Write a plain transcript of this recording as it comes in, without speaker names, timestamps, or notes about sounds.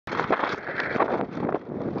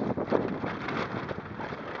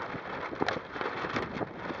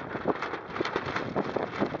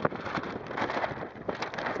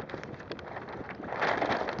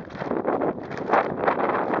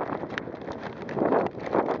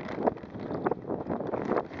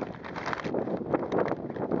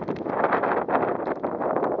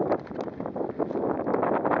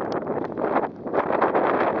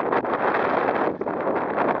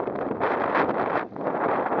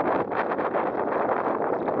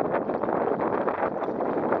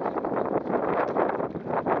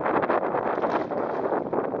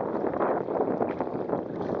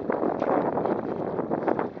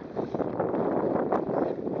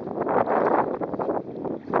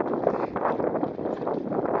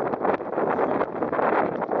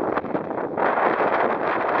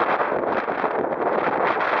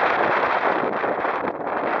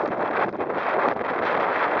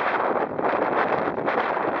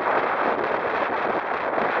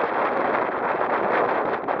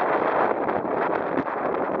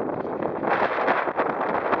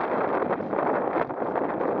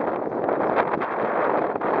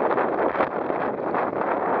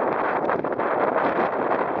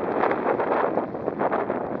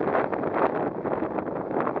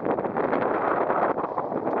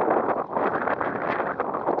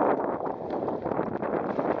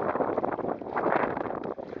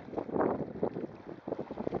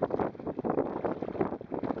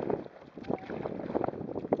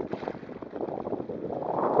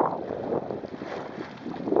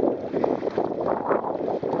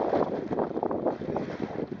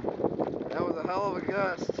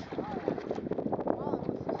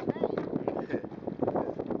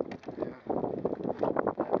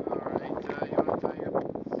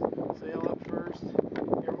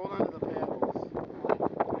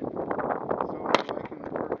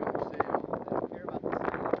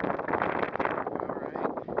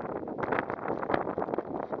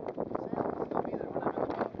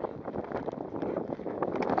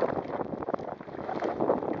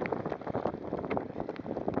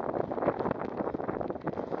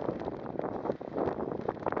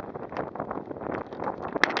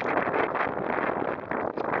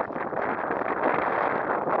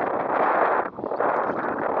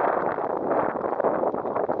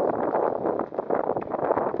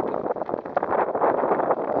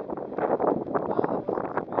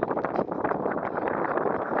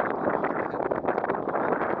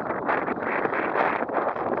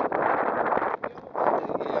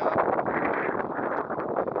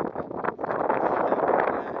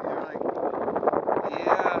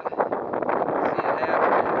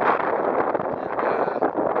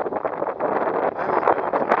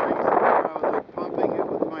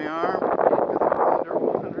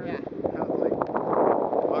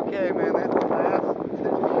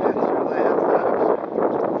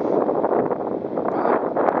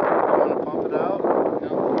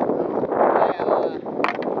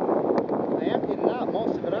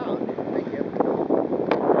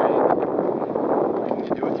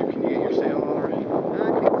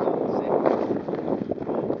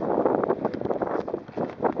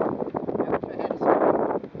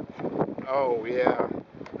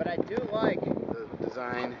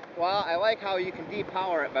like how you can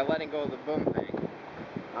depower it by letting go of the boom thing.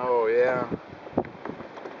 Oh yeah.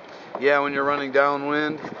 Yeah, when you're running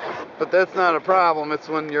downwind. But that's not a problem. It's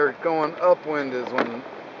when you're going upwind is when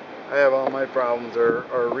I have all my problems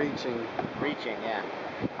are reaching. Reaching, yeah.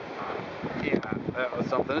 Yeah, that was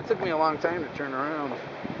something. It took me a long time to turn around.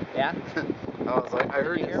 Yeah? I was like, I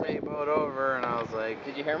heard you say boat over, and I was like...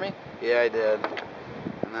 Did you hear me? Yeah, I did.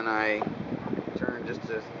 And then I turned just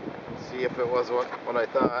to see if it was what I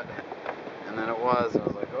thought. And then it was. I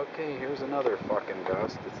was like, okay, here's another fucking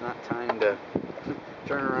gust. It's not time to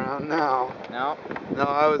turn around now. No? No,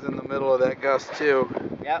 I was in the middle of that gust too.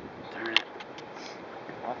 Yep. Darn it.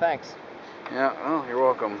 Well, thanks. Yeah, well, you're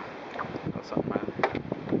welcome. That's something